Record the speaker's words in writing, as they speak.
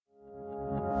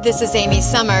This is Amy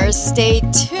Summers. Stay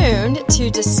tuned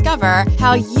to discover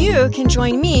how you can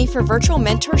join me for virtual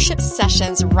mentorship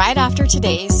sessions right after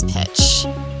today's pitch.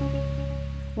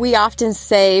 We often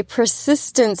say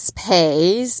persistence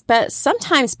pays, but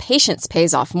sometimes patience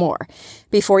pays off more.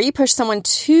 Before you push someone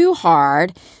too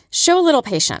hard, show a little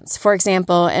patience. For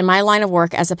example, in my line of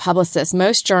work as a publicist,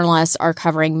 most journalists are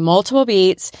covering multiple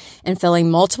beats and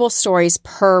filling multiple stories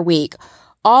per week,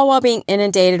 all while being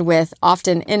inundated with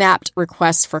often inapt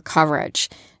requests for coverage.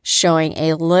 Showing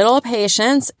a little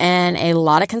patience and a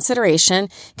lot of consideration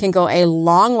can go a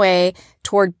long way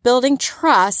toward building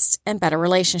trust and better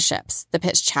relationships. The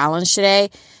pitch challenge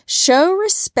today: show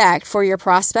respect for your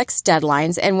prospects'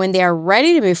 deadlines, and when they are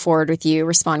ready to move forward with you,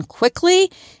 respond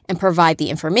quickly and provide the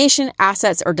information,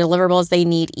 assets, or deliverables they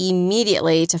need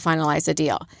immediately to finalize a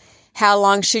deal. How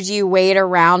long should you wait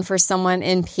around for someone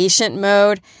in patient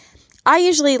mode? I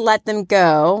usually let them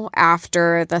go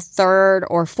after the third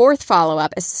or fourth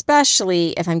follow-up,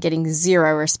 especially if I'm getting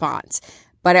zero response.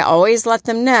 But I always let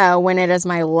them know when it is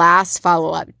my last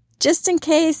follow-up, just in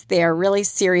case they are really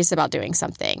serious about doing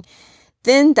something.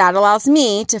 Then that allows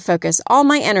me to focus all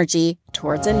my energy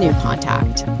towards a new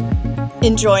contact.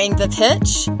 Enjoying the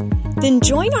pitch? Then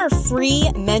join our free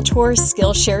Mentor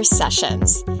Skillshare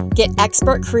sessions. Get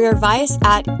expert career advice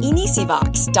at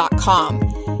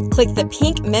inisivox.com. Click the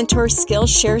pink Mentor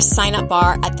Skillshare sign-up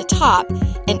bar at the top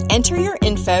and enter your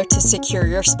info to secure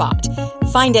your spot.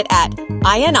 Find it at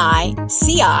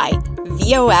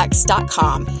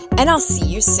inicivox.com, and I'll see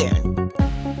you soon.